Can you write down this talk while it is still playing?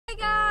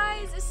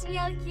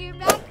Danielle here,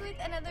 back with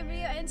another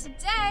video, and today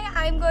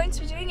I'm going to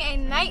be doing a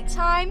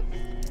nighttime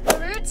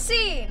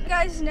routine. You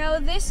guys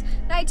know this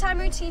nighttime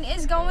routine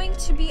is going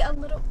to be a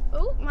little,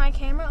 oh, my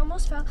camera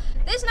almost fell.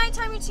 This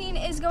nighttime routine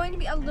is going to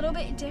be a little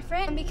bit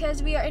different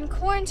because we are in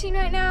quarantine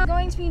right now. It's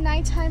going to be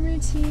nighttime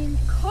routine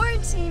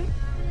quarantine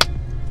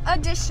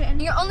edition.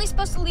 You're only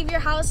supposed to leave your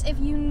house if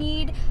you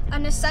need a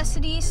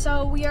necessity,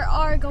 so we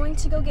are going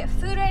to go get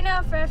food right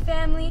now for our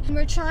family.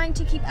 We're trying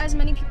to keep as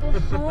many people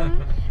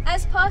home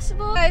as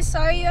possible. Guys,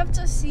 sorry you have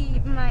to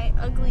see my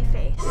ugly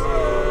face.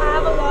 I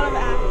have a lot of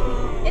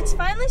acne. It's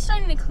finally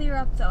starting to clear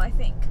up though, I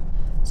think.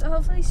 So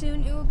hopefully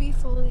soon it will be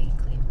fully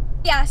clear.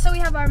 Yeah, so we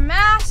have our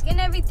mask and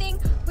everything.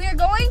 We are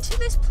going to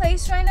this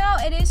place right now.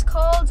 It is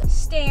called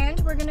Stand.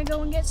 We're gonna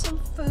go and get some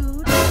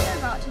food. I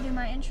forgot to do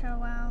my intro,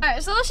 wow.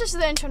 Alright, so let's just do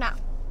the intro now.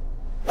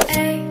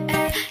 Hey,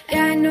 hey,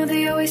 yeah, I know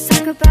they always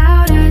talk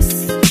about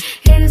us.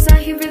 Haters out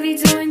here really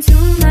doing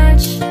too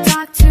much.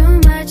 Talk too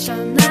much,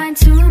 online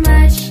too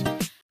much.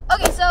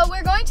 Okay, so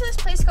we're going to this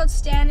place called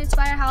Stand. It's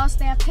by our house.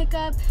 They have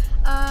pickup.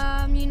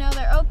 You know,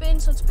 they're open,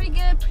 so it's pretty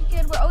good,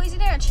 We're always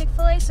eating at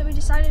Chick-fil-A, so we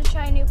decided to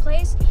try a new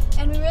place,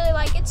 and we really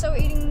like it, so we're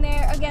eating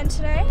there again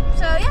today.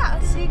 So yeah,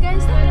 I'll see you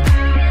guys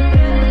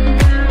there.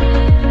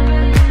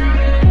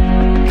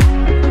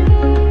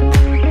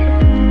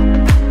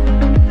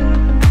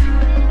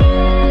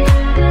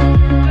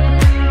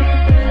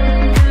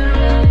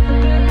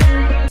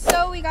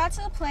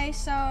 To the place,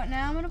 so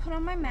now I'm gonna put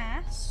on my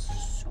mask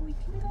so we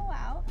can go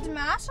out. The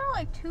masks are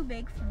like too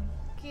big for me.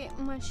 Get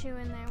my shoe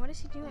in there. What is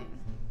he doing?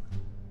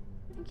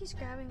 I think he's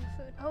grabbing the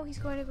food. Oh, he's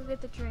going to go get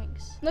the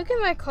drinks. Look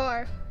at my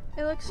car.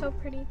 It looks so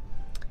pretty.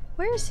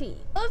 Where is he?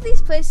 All of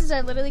these places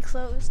are literally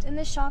closed. In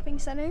this shopping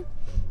center,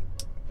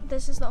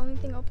 this is the only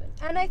thing open.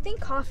 And I think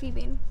Coffee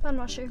Bean, but I'm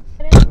not sure.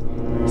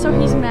 So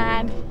he's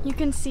mad. You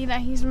can see that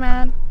he's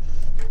mad.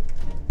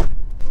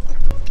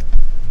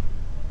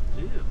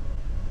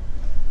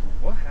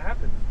 What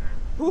happened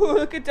there? Ooh,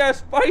 look at that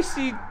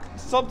spicy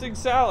something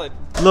salad.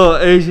 Little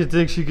Asia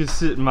thinks she could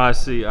sit in my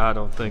seat. I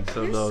don't think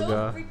so, You're though, so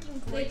guy.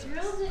 freaking They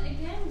drilled it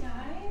again,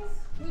 guys.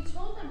 We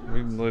told them not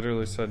We to.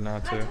 literally said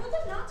not to. I told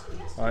them not to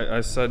yesterday.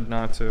 I said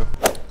not to.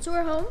 So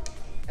we're home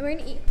and we're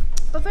gonna eat.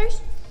 But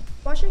first,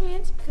 wash your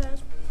hands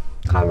because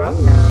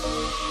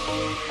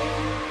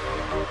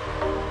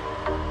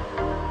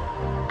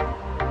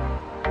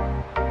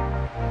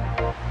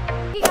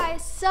Hey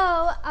guys,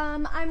 so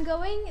I'm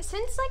going,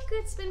 since like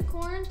it's been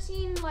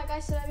quarantine, like I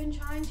said, I've been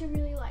trying to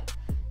really like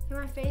get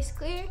my face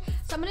clear.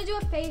 So I'm gonna do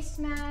a face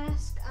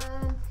mask.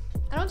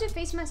 I don't do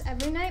face masks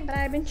every night, but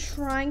I've been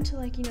trying to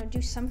like, you know,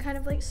 do some kind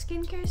of like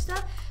skincare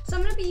stuff. So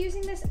I'm gonna be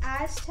using this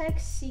Aztec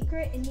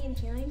Secret Indian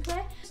Healing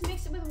Clay. Just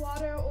mix it with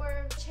water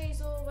or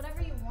hazel,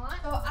 whatever you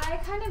want. So I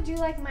kind of do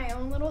like my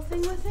own little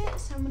thing with it.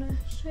 So I'm gonna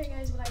show you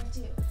guys what I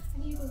do.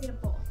 I need to go get a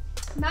bowl.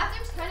 The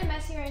bathroom's kind of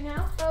messy right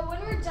now. So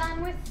when we're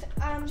done with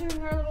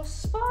doing our little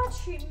spa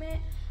treatment,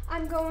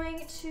 I'm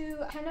going to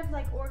kind of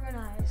like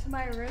organize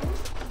my room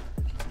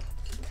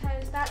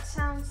because that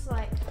sounds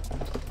like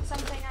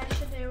something I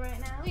should do right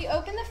now. You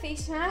open the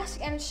face mask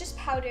and it's just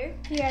powder.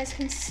 You guys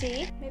can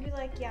see. Maybe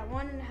like, yeah,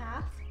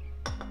 1.5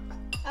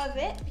 of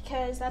it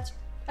because that's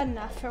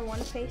enough for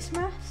one face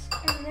mask.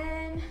 And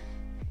then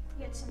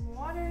you get some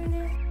water in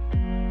it.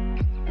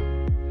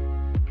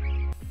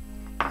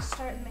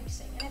 Start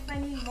mixing, and if I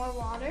need more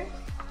water,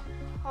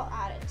 I'll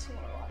add it to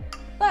more water.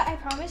 But I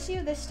promise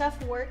you, this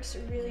stuff works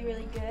really,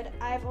 really good.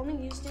 I've only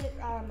used it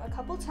a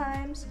couple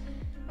times,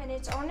 and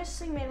it's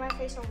honestly made my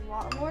face a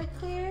lot more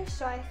clear.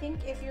 So I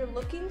think if you're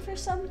looking for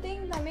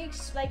something that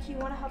makes like you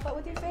want to help out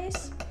with your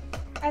face,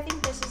 I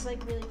think this is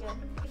like really good.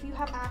 If you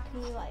have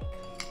acne, like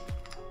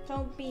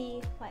don't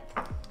be like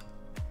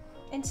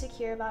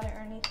insecure about it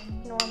or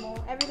anything.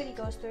 Normal. Everybody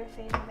goes through a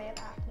phase where they have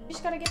acne. You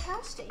just gotta get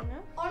past it, you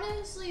know?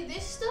 Honestly,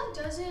 this stuff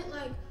doesn't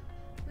like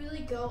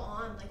really go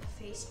on like a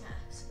face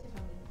mask. If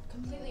I'm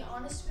completely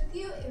honest with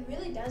you, it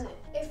really doesn't.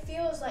 It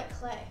feels like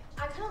clay.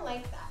 I kind of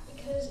like that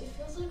because it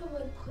feels like I'm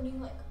like putting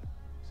like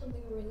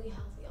something really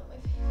healthy on my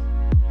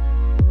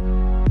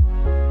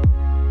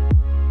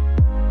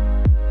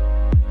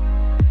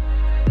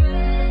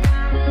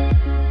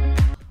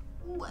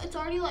face. It's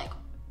already like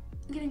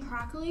getting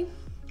crackly.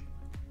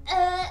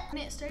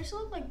 When it starts to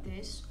look like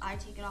this, I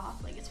take it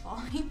off like it's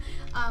falling.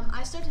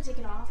 I start to take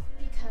it off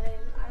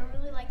because I don't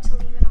really like to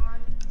leave it on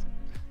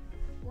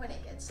when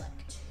it gets like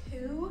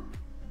too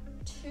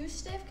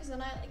stiff because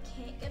then I like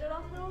can't get it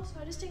off at all. So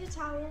I just take a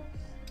towel,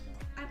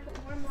 I put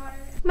warm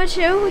water. But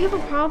you, we have a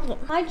problem.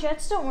 My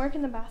jets don't work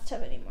in the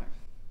bathtub anymore.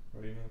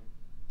 What do you mean?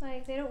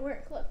 Like they don't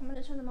work. Look, I'm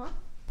gonna turn them on.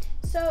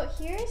 So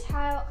here's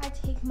how I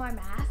take my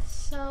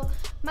mask. So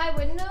my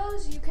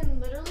windows, you can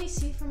literally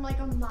see from like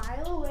a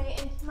mile away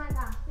into my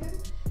bathroom.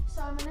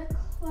 So I'm gonna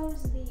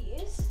close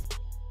these.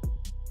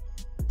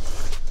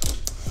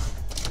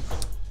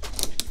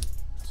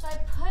 So I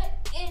put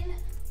in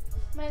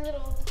my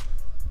little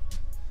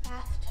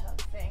bathtub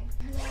thing.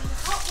 And then the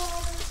hot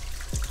water,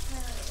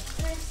 and then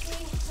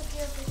thirsty, so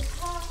here for the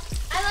top.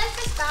 I like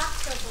this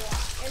bathtub a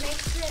lot. It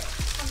makes it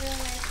a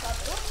really nice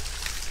bubble.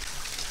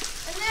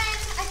 And then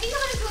I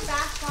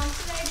on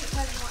today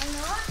because why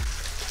not?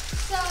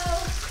 So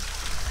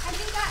I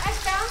think I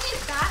found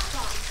these bath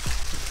bombs.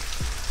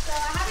 So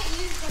I haven't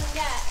used them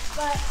yet,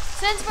 but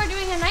since we're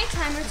doing a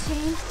nighttime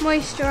routine,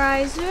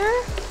 moisturizer.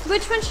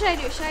 Which one should I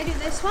do? Should I do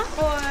this one?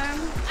 Or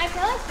I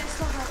feel like this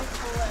one will be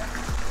cooler.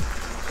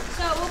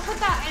 So we'll put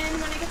that in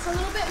when it gets a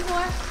little bit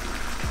more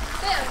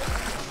filled.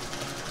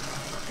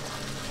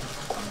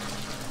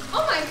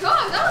 Oh my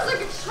god, that was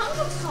like a chunk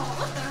of salt.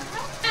 What the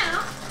heck?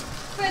 Now,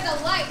 for the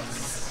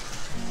lights.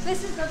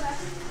 This is the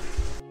best.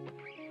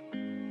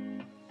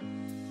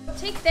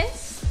 Take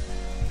this.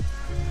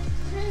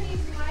 Turn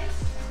these lights.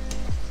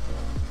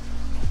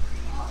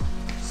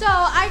 So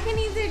I can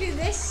either do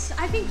this.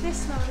 I think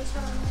this mode is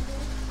what I'm gonna do.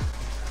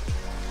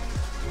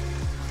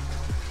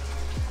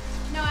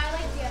 No, I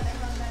like the other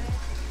one better.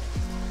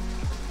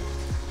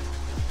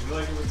 You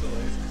like it with the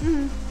laser?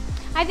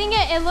 Mm-hmm. I think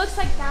it looks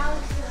like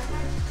galaxy.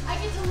 I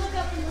get to look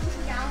up and look at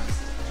the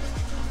galaxy.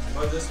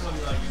 But this one,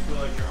 like, you feel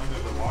like you're under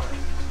the water.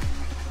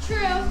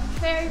 True.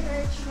 Very,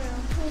 very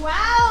true.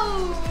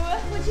 Wow.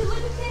 Would you look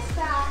at this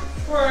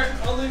bath? Alright,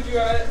 I'll leave you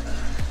at it.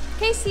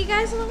 Okay, see you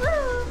guys in a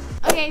little.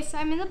 Okay, so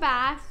I'm in the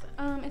bath.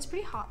 It's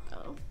pretty hot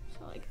though.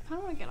 So like, I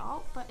don't want to get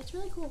out, but it's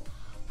really cool.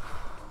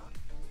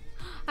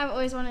 I've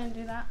always wanted to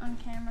do that on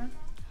camera.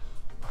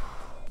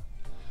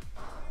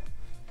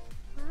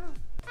 Wow.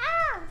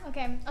 Ah!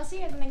 Okay, I'll see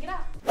you guys when I get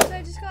out. So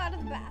I just got out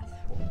of the bath.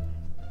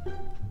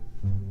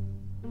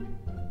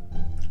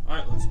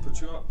 Alright, let's put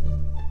you up.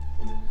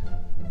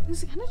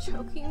 This is kind of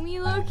choking me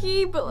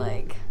low-key, but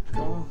like.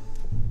 Go.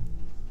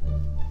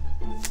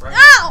 Right.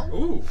 Ow!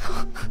 Ooh.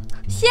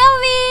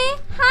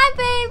 Shelby! Hi,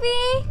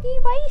 baby! Hey,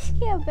 why are you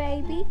scared,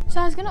 baby?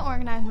 So I was gonna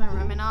organize my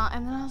room and all,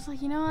 and then I was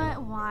like, you know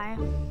what? Why?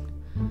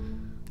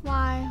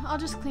 Why? I'll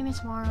just clean it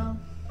tomorrow.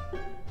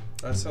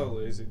 That's how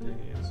lazy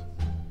Danny is.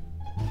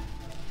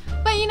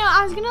 But you know,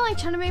 I was gonna like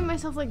try to make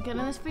myself look good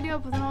in this video,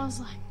 but then I was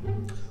like,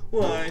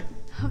 Why?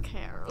 who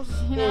cares?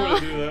 You Why know? would I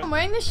do that? I'm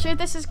wearing this shirt.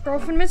 This is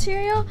girlfriend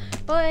material,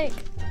 but like,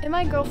 am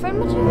I girlfriend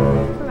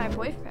material for my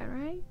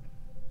boyfriend, right?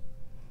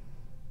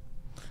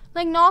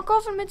 Like not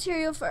girlfriend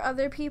material for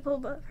other people,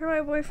 but for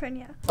my boyfriend,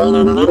 yeah.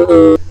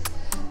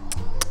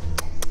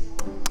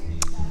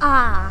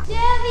 Ah.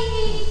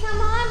 Debbie, come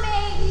on,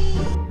 baby.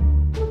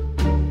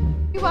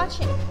 You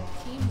watching?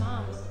 Team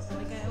Mom,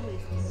 like I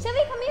always do.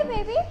 Sylvie, come here,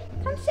 baby.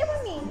 Come sit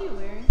with me. What are you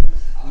wearing?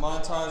 A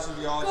montage of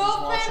y'all just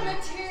Girlfriend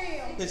watching.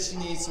 material. That she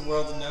needs the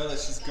world to know that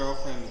she's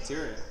girlfriend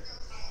material.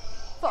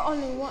 But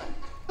only one.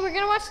 We're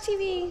gonna watch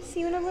TV.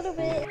 See you in a little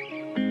bit.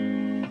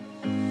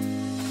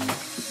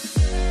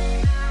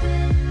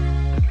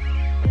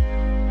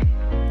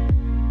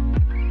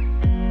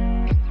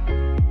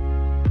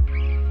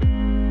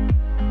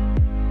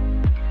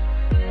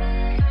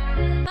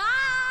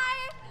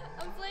 Hi!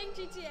 I'm playing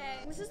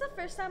GTA. This is the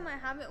first time I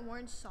haven't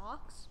worn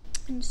socks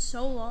in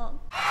so long.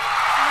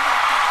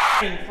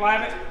 Dang,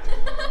 flab it.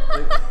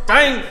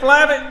 Dang,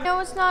 flab it. I know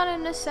it's not a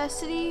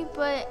necessity,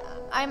 but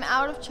I'm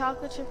out of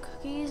chocolate chip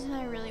cookies and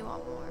I really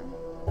want more.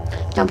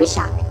 Don't be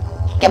shy.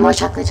 Get more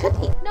chocolate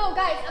cookie. No,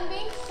 guys, I'm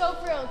being so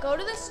for real. Go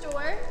to the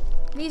store.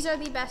 These are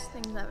the best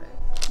things ever.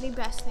 The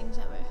best things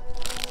ever.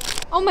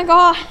 Oh my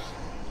god.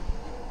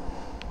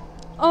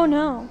 Oh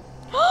no.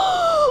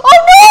 Oh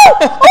no!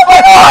 Oh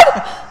my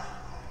god!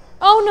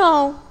 Oh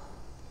no.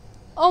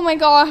 Oh my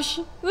gosh.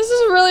 This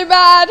is really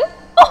bad.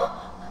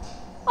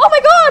 Oh my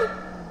god!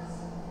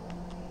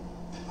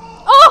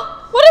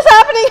 Oh! What is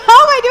happening?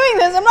 How am I doing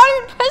this? I'm not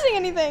even pressing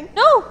anything.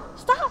 No!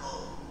 Stop!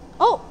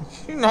 Oh.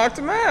 You knocked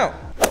him out.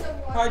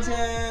 Hi,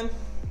 Jen.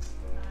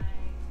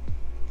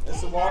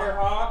 Is the water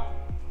hot?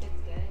 It's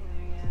getting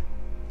there,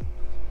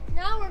 yeah.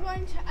 Now we're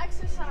going to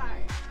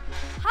exercise.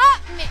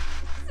 Hot mix.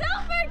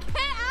 Silver,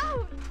 get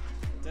out!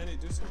 Danny,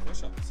 do some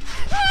push-ups.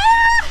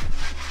 Ah!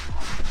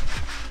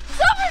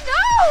 Silver,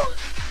 no!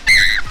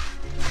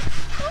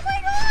 Oh my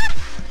god!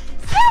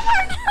 Silver,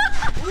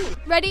 no!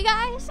 Ready,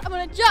 guys? I'm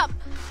gonna jump.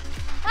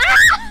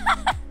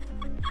 Ah!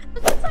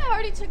 Since I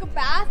already took a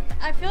bath,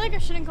 I feel like I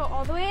shouldn't go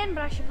all the way in,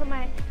 but I should put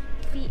my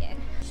feet in.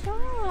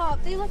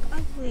 Stop, they look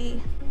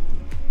ugly.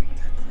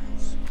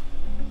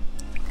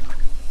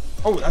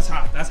 Oh, that's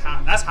hot. That's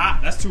hot. That's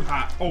hot. That's too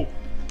hot. Oh.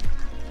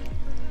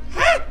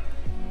 Hot.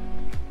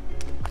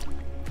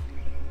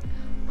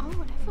 Oh,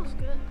 that feels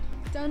good.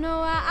 Don't know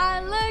why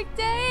I looked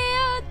at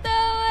you the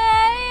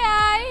way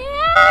I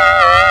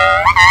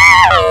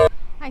am.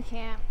 I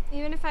can't.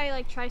 Even if I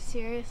like try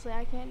seriously,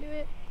 I can't do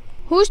it.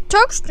 Who's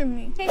texting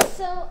me? Okay,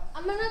 so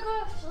I'm gonna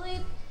go to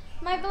sleep.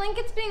 My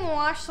blanket's being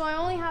washed, so I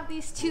only have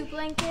these 2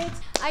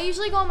 blankets. I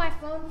usually go on my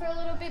phone for a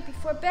little bit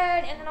before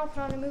bed, and then I'll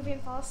put on a movie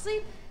and fall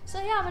asleep. So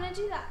yeah, I'm gonna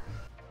do that.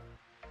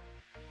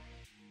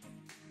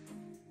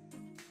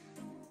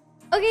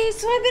 Okay,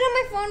 so I've been on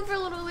my phone for a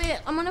little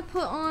bit. I'm gonna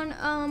put on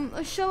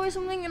a show or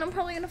something, and I'm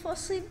probably gonna fall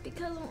asleep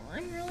because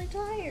I'm really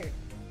tired.